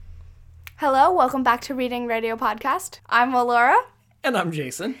Hello, welcome back to Reading Radio Podcast. I'm Alora. And I'm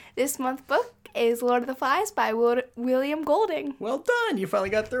Jason. This month's book is Lord of the Flies by William Golding. Well done. You finally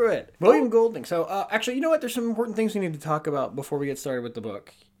got through it. William Golding. So, actually, you know what? There's some important things we need to talk about before we get started with the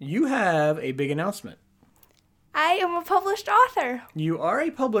book. You have a big announcement. I am a published author. You are a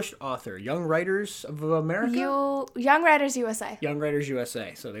published author. Young Writers of America? Young Writers USA. Young Writers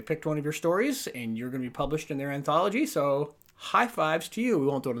USA. So they picked one of your stories, and you're going to be published in their anthology. So high fives to you. We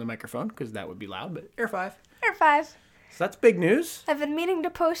won't do it on the microphone because that would be loud, but air five. Air five. So that's big news. I've been meaning to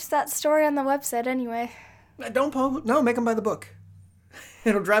post that story on the website anyway. No, make them buy the book.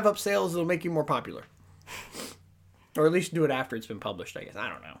 It'll drive up sales. It'll make you more popular. Or at least do it after it's been published, I guess. I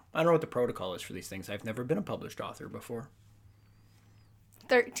don't know. I don't know what the protocol is for these things. I've never been a published author before.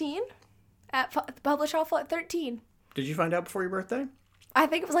 13? Published author at 13. Did you find out before your birthday? I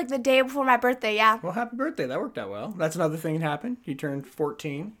think it was like the day before my birthday, yeah. Well, happy birthday. That worked out well. That's another thing that happened. You turned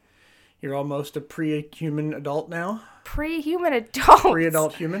 14. You're almost a pre-human adult now. Pre-human adult?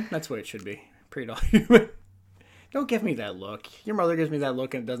 Pre-adult human? That's what it should be. Pre-adult human. Don't give me that look. Your mother gives me that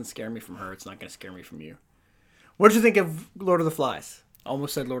look and it doesn't scare me from her. It's not going to scare me from you. What did you think of Lord of the Flies?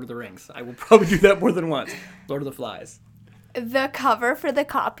 Almost said Lord of the Rings. I will probably do that more than once. Lord of the Flies. The cover for the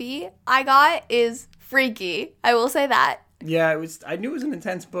copy I got is freaky. I will say that. Yeah, I knew it was an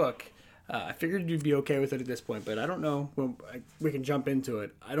intense book. I figured you'd be okay with it at this point, but I don't know. We can jump into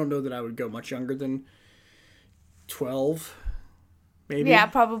it. I don't know that I would go much younger than 12, maybe. Yeah,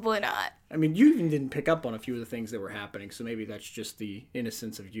 probably not. I mean, you even didn't pick up on a few of the things that were happening, so maybe that's just the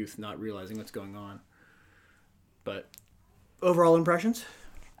innocence of youth not realizing what's going on. But overall impressions?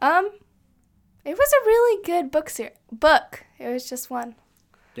 It was a really good book. It was just one.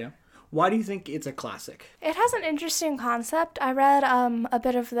 Yeah. Why do you think it's a classic? It has an interesting concept. I read a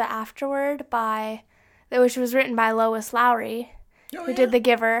bit of the afterword which was written by Lois Lowry, who did The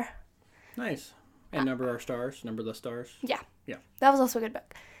Giver. Nice. And Number Our Stars, Number the Stars. Yeah. Yeah. That was also a good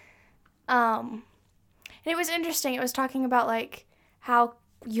book. And it was interesting. It was talking about like how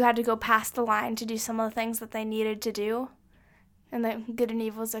you had to go past the line to do some of the things that they needed to do, and the good and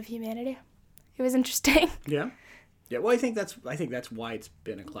evils of humanity. It was interesting. Yeah. Yeah, well, I think that's why it's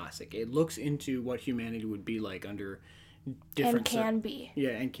been a classic. It looks into what humanity would be like under different...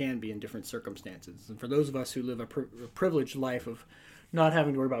 And can be in different circumstances. And for those of us who live a privileged life of not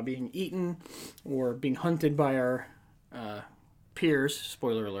having to worry about being eaten or being hunted by our peers,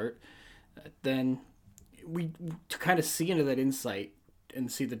 spoiler alert, then we to kind of see into that insight and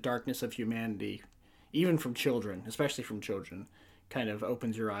see the darkness of humanity, even from children, especially from children, kind of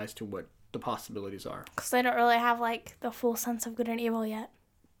opens your eyes to what the possibilities are. Because they don't really have, like, the full sense of good and evil yet.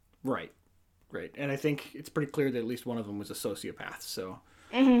 Right. And I think it's pretty clear that at least one of them was a sociopath, so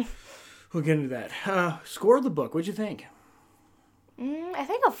we'll get into that. Score of the book, what'd you think? I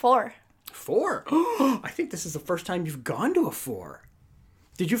think a 4. 4? I think this is the first time you've gone to a 4.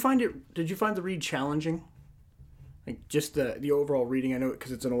 Did you find the read challenging? Like, just the overall reading? I know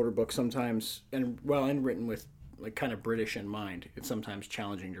because it's an older book sometimes, and written with, like, kind of British in mind. It's sometimes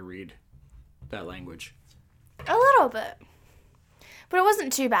challenging to read that language. A little bit. But it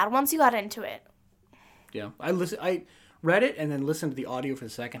wasn't too bad once you got into it. Yeah. I read it and then listened to the audio for the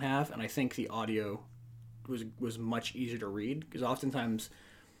second half, and I think the audio was much easier to read because oftentimes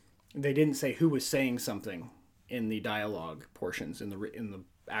they didn't say who was saying something in the dialogue portions in the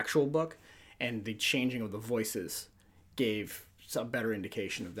actual book, and the changing of the voices gave a better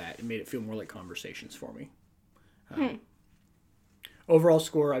indication of that. It made it feel more like conversations for me. Overall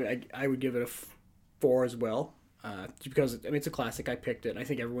score, I would give it a 4 as well, because it's a classic. I picked it. I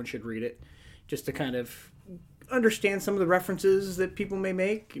think everyone should read it just to kind of understand some of the references that people may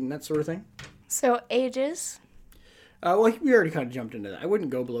make and that sort of thing. So ages? Well, we already kind of jumped into that. I wouldn't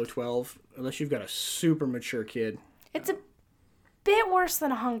go below 12 unless you've got a super mature kid. It's a bit worse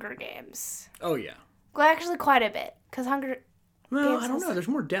than Hunger Games. Oh, yeah. Well, actually quite a bit, because Games I don't know. There's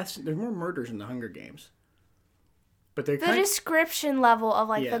more deaths. There's more murders in the Hunger Games. But the description level of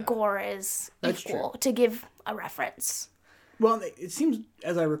the gore is equal to give a reference. Well, it seems,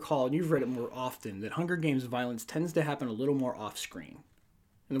 as I recall, and you've read it more often, that Hunger Games violence tends to happen a little more off screen.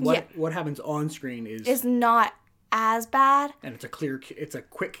 And what happens on screen is not as bad. And it's a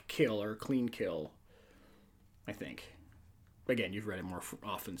quick kill or a clean kill, I think. Again, you've read it more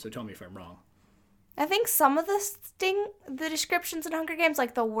often, so tell me if I'm wrong. I think some of the descriptions in Hunger Games,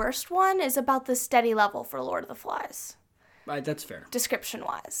 like the worst one, is about the steady level for Lord of the Flies. That's fair.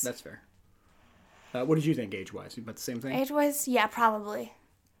 Description-wise. That's fair. What did you think age-wise? About the same thing? Age-wise, yeah, probably.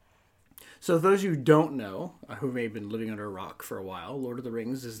 So those who don't know, who may have been living under a rock for a while, Lord of the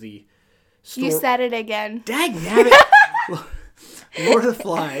Rings is the You said it again. Dagnabbit! Lord of the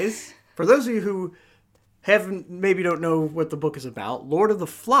Flies For those of you who maybe don't know what the book is about, Lord of the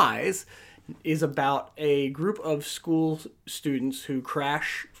Flies is about a group of school students who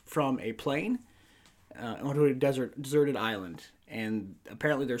crash from a plane onto a deserted island. And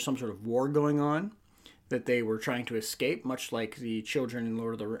apparently there's some sort of war going on that they were trying to escape, much like the children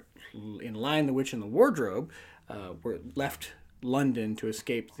in Lion, the Witch, and the Wardrobe were left London to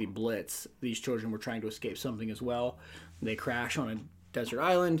escape the Blitz. These children were trying to escape something as well. They crash on a desert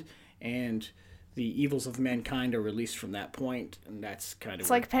island, and the evils of mankind are released from that point, and that's kind of... It's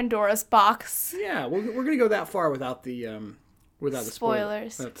like Pandora's box. Yeah, we're going to go that far without the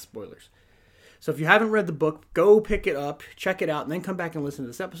spoilers. Without the spoilers. So if you haven't read the book, go pick it up, check it out, and then come back and listen to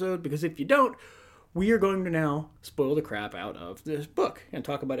this episode, because if you don't, we are going to now spoil the crap out of this book and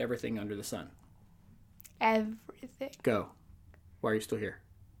talk about everything under the sun. Everything. Go. Why are you still here?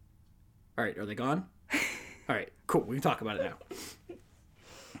 All right, are they gone? All right, cool. We can talk about it now.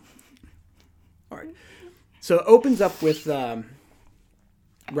 All right. So it opens up with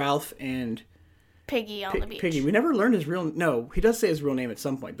Ralph and Piggy on the beach. Piggy. We never learned his real... No, he does say his real name at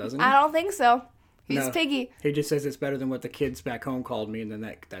some point, doesn't he? I don't think so. He's No. Piggy. He just says it's better than what the kids back home called me, and then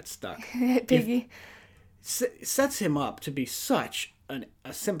that stuck. Piggy. Sets him up to be such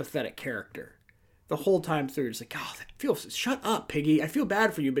a sympathetic character. The whole time through, it's like, oh, shut up, Piggy. I feel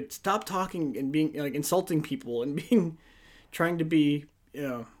bad for you, but stop talking and being like insulting people and trying to be,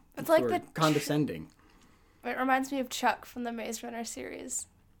 It's like condescending. It reminds me of Chuck from the Maze Runner series.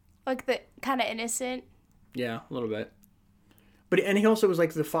 Like the kind of innocent. Yeah, a little bit. And he also was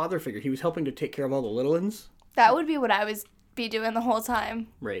like the father figure. He was helping to take care of all the little ones. That would be what I was doing the whole time.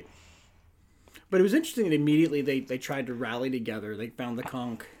 Right. But it was interesting that immediately they tried to rally together. They found the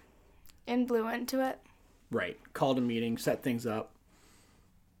conch. And blew into it. Right. Called a meeting, set things up.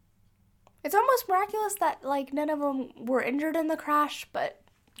 It's almost miraculous that like none of them were injured in the crash, but...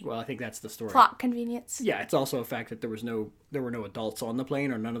 Well, I think that's the story. Plot convenience. Yeah, it's also a fact that there were no adults on the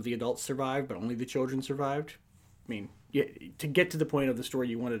plane, or none of the adults survived, but only the children survived. I mean, to get to the point of the story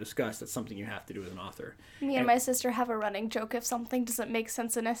you want to discuss, that's something you have to do as an author. Me and my sister have a running joke: if something doesn't make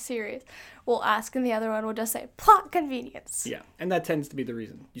sense in a series, we'll ask, and the other one will just say, plot convenience. Yeah, and that tends to be the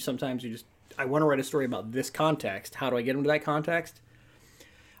reason. I want to write a story about this context. How do I get into that context?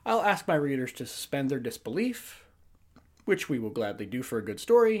 I'll ask my readers to suspend their disbelief, which we will gladly do for a good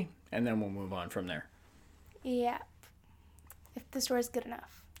story, and then we'll move on from there. Yeah. If the story's good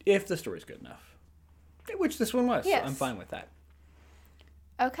enough. If the story's good enough. Which this one was. Yes. I'm fine with that.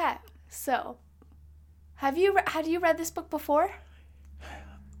 Okay, so had you read this book before?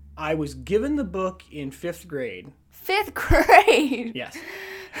 I was given the book in 5th grade. 5th grade? Yes.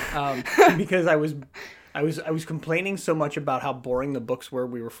 Because I was complaining so much about how boring the books were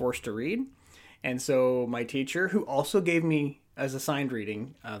we were forced to read. And so my teacher, who also gave me as assigned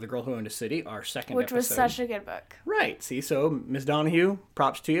reading The Girl Who Owned a City, our second Which episode. was such a good book. Right. See, so Ms. Donahue,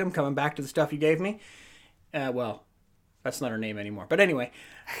 props to you. I'm coming back to the stuff you gave me. Well, that's not her name anymore. But anyway,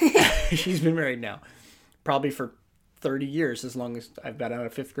 she's been married now. Probably for 30 years, as long as I've been out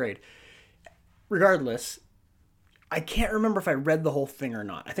of 5th grade. Regardless, I can't remember if I read the whole thing or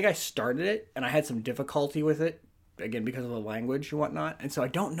not. I think I started it, and I had some difficulty with it, again, because of the language and whatnot. And so I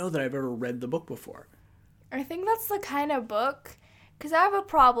don't know that I've ever read the book before. I think that's the kind of book, because I have a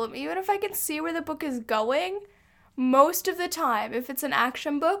problem. Even if I can see where the book is going, most of the time, if it's an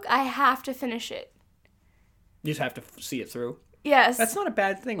action book, I have to finish it. You just have to see it through. Yes. That's not a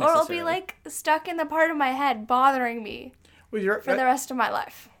bad thing, Or necessarily. it'll be like stuck in the part of my head bothering me for the rest of my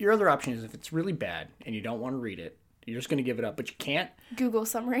life. Your other option is if it's really bad and you don't want to read it, you're just going to give it up, but you can't. Google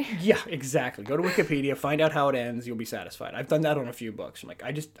summary. Yeah, exactly. Go to Wikipedia, find out how it ends, you'll be satisfied. I've done that on a few books. I'm like,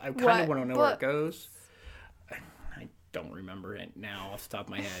 I kind of want to know where it goes. I don't remember it now off the top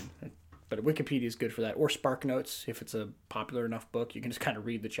of my head. But Wikipedia is good for that. Or SparkNotes, if it's a popular enough book, you can just kind of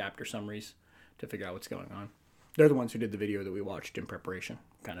read the chapter summaries to figure out what's going on. They're the ones who did the video that we watched in preparation,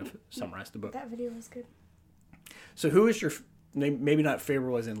 kind of summarized the book. That video was good. So who is your, maybe not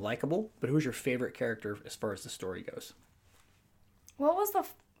favorite as in likable, but who's your favorite character as far as the story goes? What was the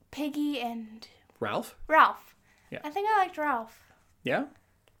Piggy and... Ralph? Ralph. Yeah. I think I liked Ralph. Yeah?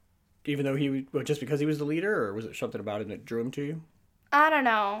 Even though just because he was the leader, or was it something about him that drew him to you? I don't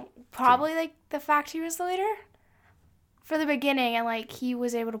know. Probably like the fact he was the leader for the beginning, and like he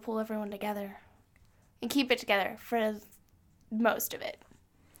was able to pull everyone together and keep it together for most of it.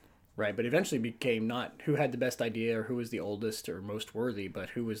 Right, but eventually became not who had the best idea or who was the oldest or most worthy, but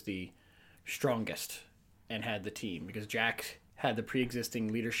who was the strongest and had the team. Because Jack had the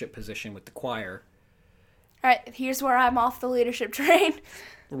pre-existing leadership position with the choir. All right, here's where I'm off the leadership train.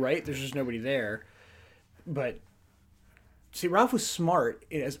 Right, there's just nobody there. But See, Ralph was smart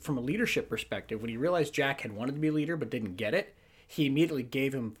from a leadership perspective. When he realized Jack had wanted to be a leader but didn't get it, he immediately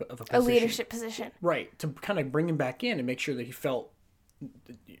gave him a position. A leadership position. Right, to kind of bring him back in and make sure that he felt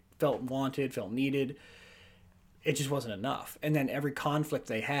wanted, felt needed. It just wasn't enough. And then every conflict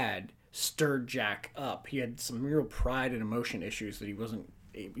they had stirred Jack up. He had some real pride and emotion issues that he wasn't,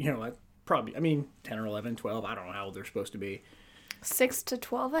 10 or 11, 12, I don't know how old they're supposed to be. 6 to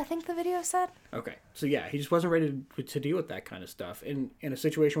 12, I think the video said. Okay. So yeah, he just wasn't ready to deal with that kind of stuff. And in a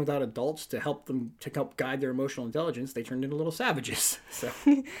situation without adults to help guide their emotional intelligence, they turned into little savages. So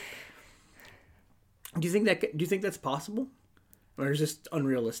do you think that's possible? Or is this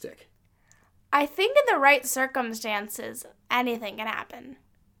unrealistic? I think in the right circumstances, anything can happen.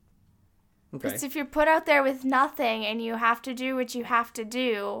 Okay. Because if you're put out there with nothing and you have to do what you have to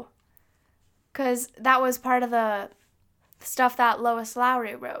do, because that was part of the stuff that Lois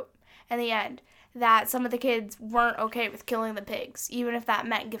Lowry wrote in the end, that some of the kids weren't okay with killing the pigs, even if that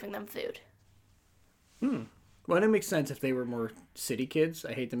meant giving them food. Well, it makes sense if they were more city kids.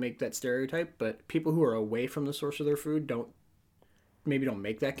 I hate to make that stereotype, but people who are away from the source of their food don't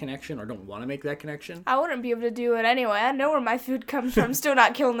make that connection or don't want to make that connection. I wouldn't be able to do it anyway. I know where my food comes from. Still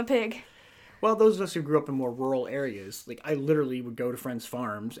not killing the pig. Well, those of us who grew up in more rural areas, like I literally would go to friends'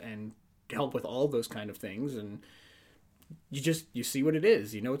 farms and help with all those kind of things, and you see what it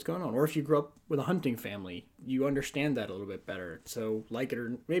is, you know what's going on. Or if you grew up with a hunting family, you understand that a little bit better. So like it,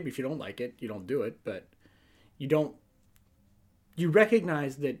 or maybe if you don't like it, you don't do it, but you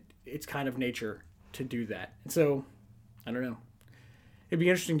recognize that it's kind of nature to do that. And so, I don't know. It'd be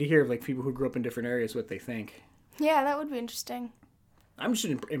interesting to hear like people who grew up in different areas what they think. Yeah, that would be interesting. I'm just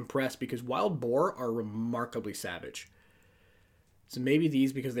impressed because wild boar are remarkably savage. So maybe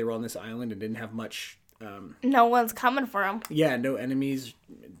these, because they were on this island and didn't have much... no one's coming for them. Yeah, no enemies.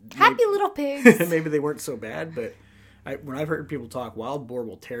 Happy little pigs. Maybe they weren't so bad, but when I've heard people talk, wild boar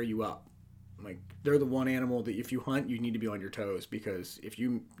will tear you up. Like, they're the one animal that if you hunt, you need to be on your toes, because if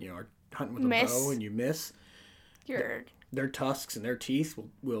you are hunting with a bow and you miss, their tusks and their teeth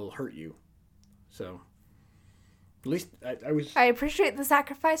will hurt you. So... At least I appreciate the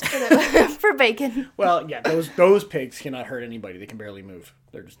sacrifice for bacon. Well, yeah, those pigs cannot hurt anybody. They can barely move.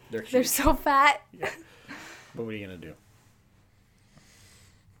 They're huge. They're so fat. Yeah. But what are you gonna do?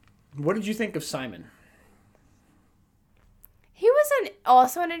 What did you think of Simon? He was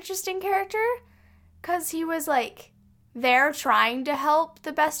also an interesting character, because he was like there trying to help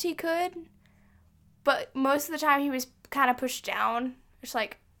the best he could, but most of the time he was kind of pushed down. Just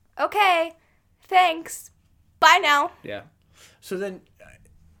like, okay, thanks. Bye now. Yeah. So then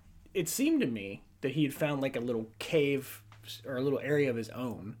it seemed to me that he had found like a little cave or a little area of his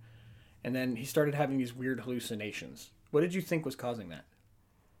own, and then he started having these weird hallucinations. What did you think was causing that?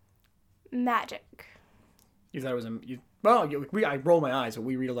 Magic. You thought it was I roll my eyes, but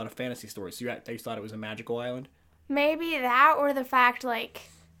we read a lot of fantasy stories. So you thought it was a magical island? Maybe that, or the fact like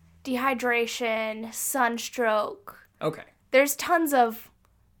dehydration, sunstroke. Okay. There's tons of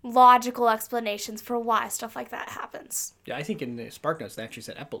logical explanations for why stuff like that happens. Yeah, I think in the Spark Notes they actually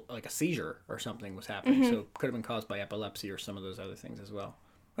said like a seizure or something was happening, so it could have been caused by epilepsy or some of those other things as well.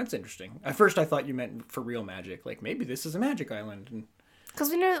 That's interesting. At first I thought you meant for real magic, like maybe this is a magic island.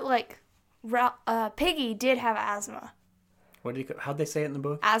 Because we know that like Piggy did have asthma. How'd they say it in the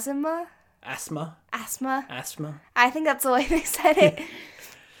book? Asthma. I think that's the way they said it.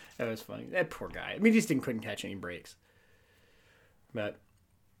 That was funny. That poor guy. I mean, he just couldn't catch any breaks. But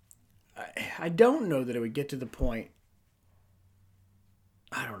I don't know that it would get to the point.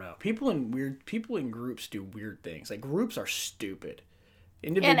 I don't know. People in groups do weird things. Like, groups are stupid.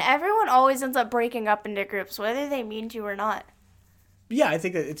 And everyone always ends up breaking up into groups, whether they mean to or not. Yeah, I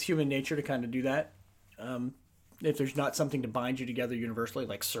think that it's human nature to kind of do that. If there's not something to bind you together universally,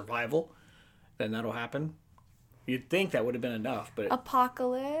 like survival, then that'll happen. You'd think that would have been enough, but...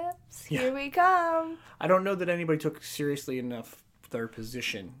 Apocalypse, here we come. I don't know that anybody took seriously enough their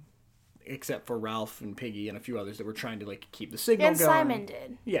position, except for Ralph and Piggy and a few others that were trying to like keep the signal going. And Simon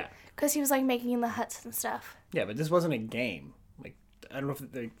did. Yeah. Because he was like making the huts and stuff. Yeah, but this wasn't a game. Like, I don't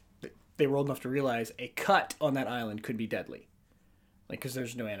know if they were old enough to realize a cut on that island could be deadly. Like, because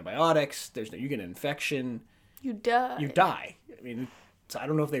there's no antibiotics, you get an infection. You die. I mean, so I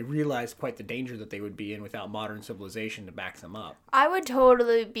don't know if they realized quite the danger that they would be in without modern civilization to back them up. I would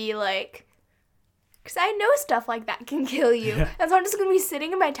totally be like... Because I know stuff like that can kill you. Yeah. And so I'm just going to be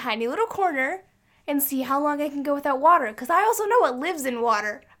sitting in my tiny little corner and see how long I can go without water. Because I also know what lives in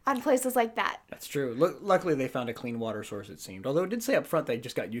water on places like that. That's true. Luckily, they found a clean water source, it seemed. Although it did say up front they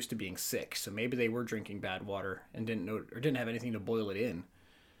just got used to being sick. So maybe they were drinking bad water and didn't have anything to boil it in.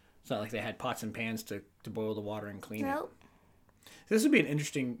 It's not like they had pots and pans to boil the water and clean it. This would be an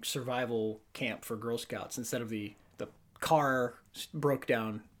interesting survival camp for Girl Scouts instead of the car broke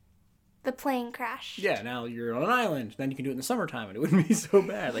down. The plane crashed. Yeah, now you're on an island. Then you can do it in the summertime and it wouldn't be so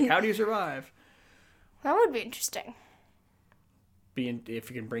bad. Like, how do you survive? That would be interesting.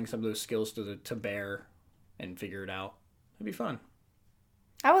 If you can bring some of those skills to bear and figure it out, it'd be fun.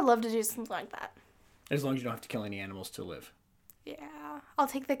 I would love to do something like that. As long as you don't have to kill any animals to live. Yeah. I'll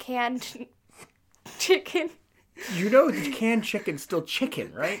take the canned chicken. You know the canned chicken's still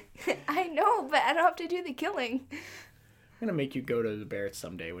chicken, right? I know, but I don't have to do the killing. I'm going to make you go to the Barretts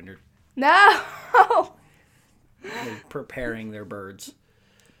someday when you're No! preparing their birds.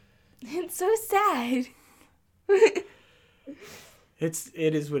 It's so sad. It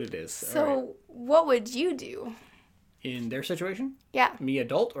is what it is. So, right. What would you do? In their situation? Yeah. Me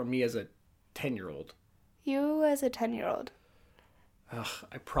adult or me as a 10-year-old? You as a 10-year-old.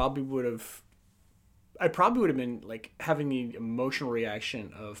 I probably would have been like having the emotional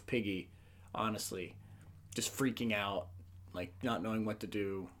reaction of Piggy, honestly. Just freaking out, like not knowing what to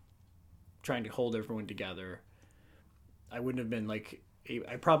do, trying to hold everyone together. I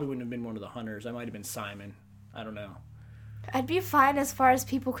probably wouldn't have been one of the hunters. I might have been Simon. I don't know. I'd be fine as far as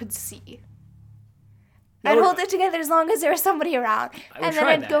people could see. I'd hold it together as long as there was somebody around. And then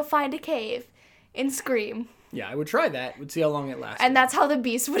I'd go find a cave and scream. Yeah, I would try that. Would see how long it lasted. And that's how the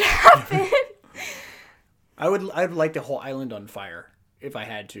beast would happen. I'd light the whole island on fire if I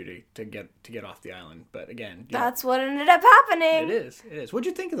had to get off the island. But again, that's what ended up happening. It is. What'd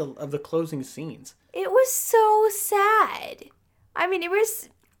you think of the closing scenes? It was so sad. I mean, it was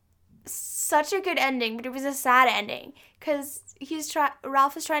such a good ending, but it was a sad ending because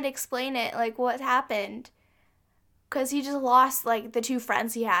Ralph is trying to explain it, like what happened, because he just lost like the two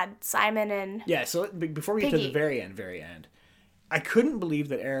friends he had, Simon and So before we get to the very end, I couldn't believe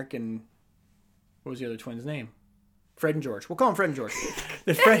that Eric and what was the other twin's name? Fred and George. We'll call them Fred and George.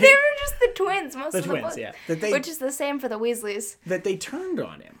 They were just the twins most of the book. Yeah. Which is the same for the Weasleys. That they turned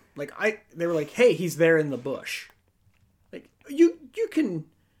on him. Like they were like, "Hey, he's there in the bush." Like you can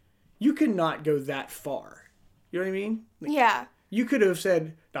not go that far. You know what I mean? Like, yeah. You could have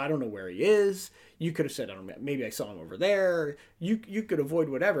said, "I don't know where he is." You could have said, "I don't know, maybe I saw him over there." You could avoid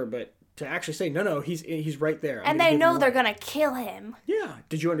whatever, but to actually say, "No, he's right there." And they know they're gonna kill him. Yeah.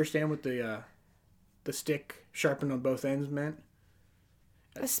 Did you understand what the stick sharpened on both ends meant?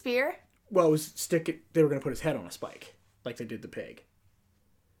 A spear? Well, it was they were going to put his head on a spike, like they did the pig.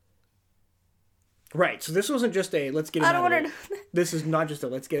 Right, so this wasn't just a let's get him out of the way. This is not just a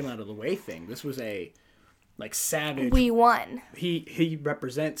let's get him out of the way thing. This was a, like, savage. We won. He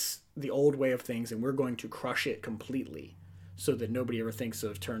represents the old way of things, and we're going to crush it completely so that nobody ever thinks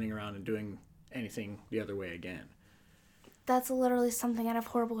of turning around and doing anything the other way again. That's literally something out of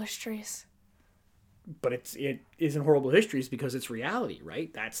Horrible Histories. But it isn't Horrible Histories because it's reality,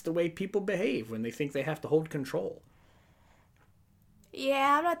 right? That's the way people behave when they think they have to hold control.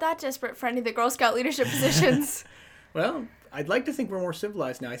 Yeah, I'm not that desperate for any of the Girl Scout leadership positions. Well, I'd like to think we're more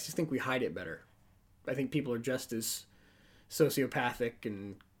civilized now. I just think we hide it better. I think people are just as sociopathic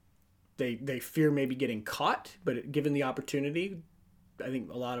and they fear maybe getting caught, but given the opportunity, I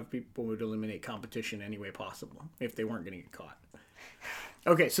think a lot of people would eliminate competition any way possible if they weren't going to get caught.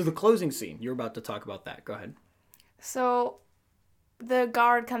 Okay, so the closing scene. You're about to talk about that. Go ahead. So the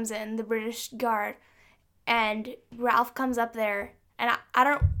guard comes in, the British guard, and Ralph comes up there, and I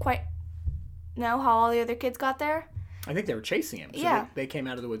don't quite know how all the other kids got there. I think they were chasing him. So yeah. They came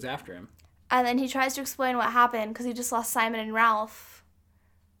out of the woods after him. And then he tries to explain what happened because he just lost Simon and Ralph.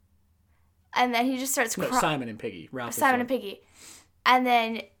 And then he just starts crying. No, Simon and Piggy. Ralph. Simon and Piggy. And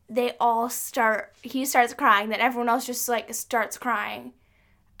then he starts crying, then everyone else just like starts crying.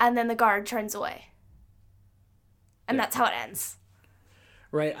 And then the guard turns away. And that's how it ends.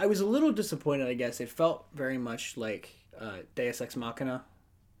 Right. I was a little disappointed, I guess. It felt very much like Deus Ex Machina.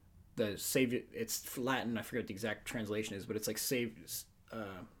 The save, it's Latin, I forget what the exact translation is, but it's like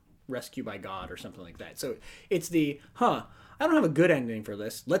rescue by God or something like that. So it's I don't have a good ending for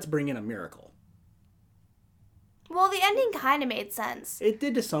this. Let's bring in a miracle. Well, the ending kind of made sense. It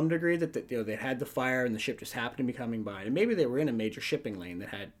did to some degree that they had the fire and the ship just happened to be coming by. And maybe they were in a major shipping lane that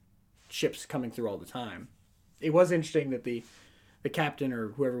had ships coming through all the time. It was interesting that the captain or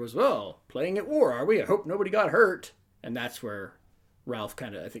whoever was, playing at war, are we? I hope nobody got hurt. And that's where Ralph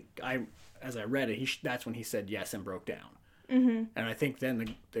kind of, as I read it, that's when he said yes and broke down. Mm-hmm. And I think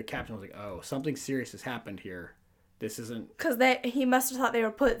then the captain was like, oh, something serious has happened here. This isn't... Because he must have thought they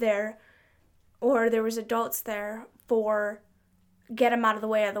were put there, or there was adults there for get him out of the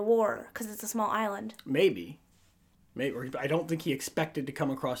way of the war, because it's a small island. Maybe. Or I don't think he expected to come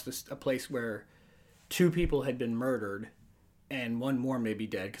across a place where two people had been murdered and one more may be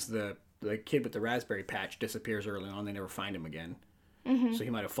dead because the kid with the raspberry patch disappears early on. They never find him again. Mm-hmm. So he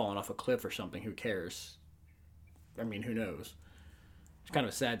might have fallen off a cliff or something. Who cares? I mean, who knows? It's kind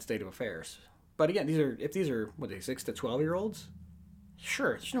of a sad state of affairs. But again, if these are 6 to 12-year-olds,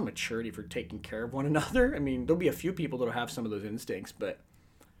 sure, there's no maturity for taking care of one another. I mean, there'll be a few people that'll have some of those instincts, but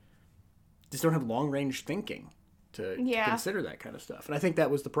just don't have long-range thinking to consider that kind of stuff. And I think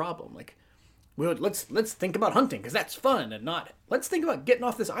that was the problem. Like, well, let's think about hunting because that's fun, and not let's think about getting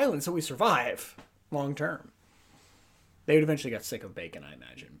off this island so we survive long term. They would eventually get sick of bacon, I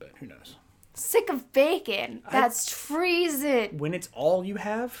imagine, but who knows? Sick of bacon? That's treason. When it's all you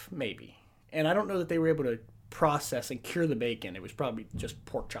have, maybe. And I don't know that they were able to process and cure the bacon. It was probably just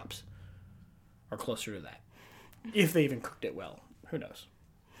pork chops or closer to that. If they even cooked it well. Who knows?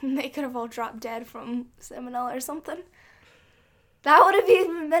 They could have all dropped dead from salmonella or something. That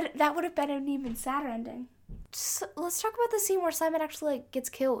would have been an even sadder ending. So, let's talk about the scene where Simon actually gets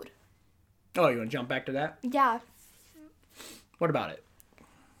killed. Oh, you want to jump back to that? Yeah. What about it?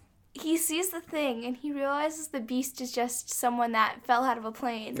 He sees the thing and he realizes the beast is just someone that fell out of a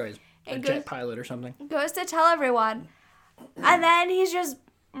plane. Right. A jet pilot or something. Goes to tell everyone. And then he's just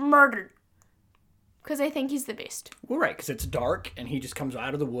murdered. Because they think he's the beast. Well, right, because it's dark and he just comes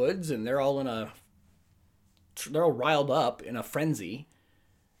out of the woods and they're all riled up in a frenzy.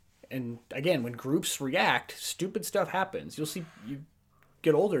 And again, when groups react, stupid stuff happens. You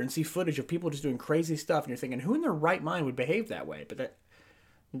get older and see footage of people just doing crazy stuff and you're thinking, who in their right mind would behave that way? But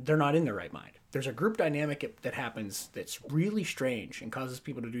they're not in their right mind. There's a group dynamic that happens that's really strange and causes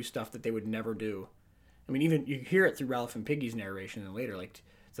people to do stuff that they would never do. I mean, even you hear it through Ralph and Piggy's narration and later, like,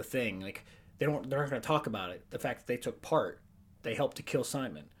 it's a thing. Like, they're not going to talk about it. The fact that they took part, they helped to kill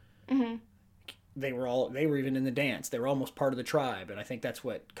Simon. Mm-hmm. They were even in the dance. They were almost part of the tribe. And I think that's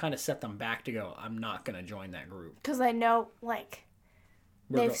what kind of set them back to go, I'm not going to join that group. Because they know, like,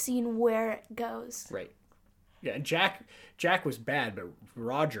 they've seen where it goes. Right. Yeah, Jack was bad, but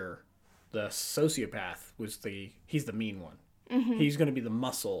Roger, the sociopath, he's the mean one. Mm-hmm. He's going to be the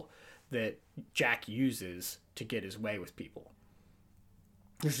muscle that Jack uses to get his way with people.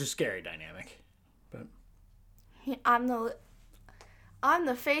 It's a scary dynamic, but I'm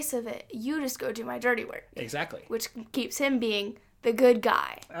the face of it. You just go do my dirty work. Exactly. Which keeps him being the good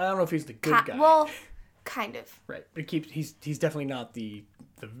guy. I don't know if he's the good guy. Well, kind of. Right. But he's definitely not the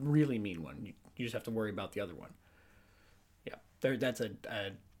really mean one. You just have to worry about the other one. Yeah. That's a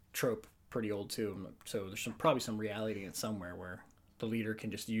trope pretty old too. So there's probably some reality in it somewhere where the leader can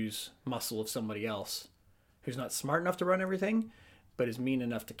just use muscle of somebody else who's not smart enough to run everything, but is mean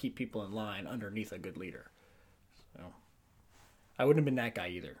enough to keep people in line underneath a good leader. So I wouldn't have been that guy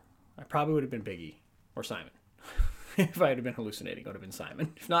either. I probably would have been Biggie or Simon. If I had been hallucinating, it would have been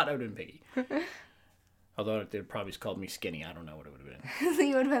Simon. If not, I would have been Biggie. Although they'd probably called me skinny. I don't know what it would have been.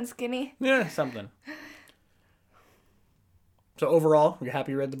 You would have been skinny? Yeah, something. So overall, you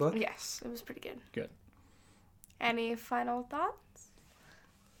happy you read the book? Yes, it was pretty good. Good. Any final thoughts?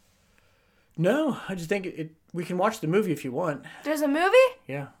 No, I just think we can watch the movie if you want. There's a movie?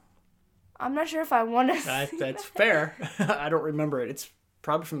 Yeah. I'm not sure if I want to see That's fair. I don't remember it. It's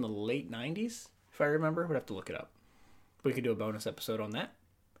probably from the late 90s, if I remember. We'd have to look it up. We could do a bonus episode on that.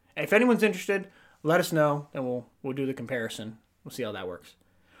 If anyone's interested, let us know, and we'll do the comparison. We'll see how that works.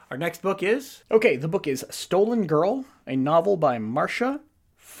 Our next book is... Okay, the book is Stolen Girl, a novel by Marcia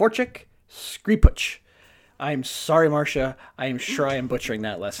Forchik Skripuch. I'm sorry, Marcia. I am sure I am butchering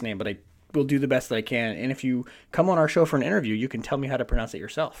that last name, but I will do the best that I can. And if you come on our show for an interview, you can tell me how to pronounce it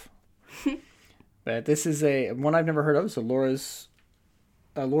yourself. But this is one I've never heard of, so Laura's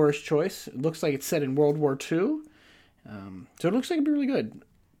choice. It looks like it's set in World War II. So it looks like it'd be really good.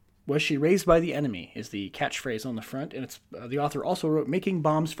 Was she raised by the enemy is the catchphrase on the front, and it's the author also wrote Making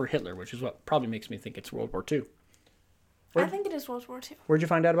Bombs for Hitler, which is what probably makes me think it's World War II. I think it is World War II. Where'd you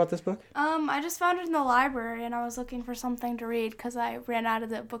find out about this book? I just found it in the library, and I was looking for something to read because I ran out of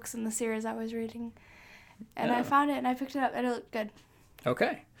the books in the series I was reading. And I found it, and I picked it up, and it looked good.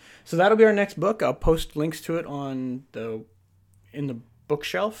 Okay. So that'll be our next book. I'll post links to it in the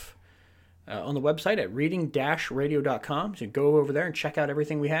bookshelf on the website at reading-radio.com. So go over there and check out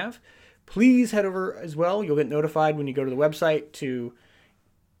everything we have. Please head over as well. You'll get notified when you go to the website to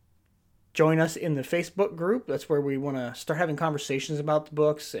join us in the Facebook group. That's where we want to start having conversations about the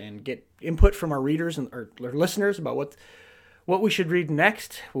books and get input from our readers and our listeners about what we should read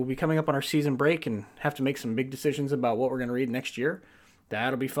next. We'll be coming up on our season break and have to make some big decisions about what we're going to read next year.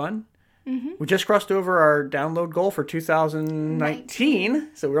 That'll be fun. Mm-hmm. We just crossed over our download goal for 2019,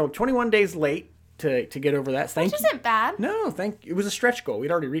 so we're 21 days late to get over that. Which isn't bad. No, it was a stretch goal.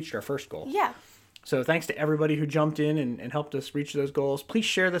 We'd already reached our first goal. Yeah. So thanks to everybody who jumped in and helped us reach those goals. Please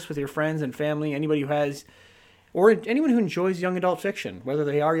share this with your friends and family, anybody who has, or anyone who enjoys young adult fiction, whether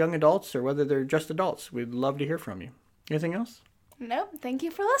they are young adults or whether they're just adults. We'd love to hear from you. Anything else? Nope. Thank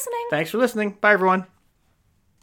you for listening. Thanks for listening. Bye, everyone.